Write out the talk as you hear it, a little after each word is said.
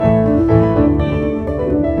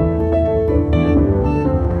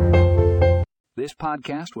This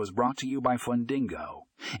podcast was brought to you by Fundingo.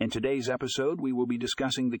 In today's episode, we will be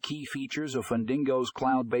discussing the key features of Fundingo's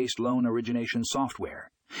cloud-based loan origination software.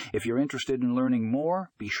 If you're interested in learning more,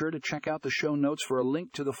 be sure to check out the show notes for a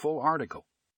link to the full article.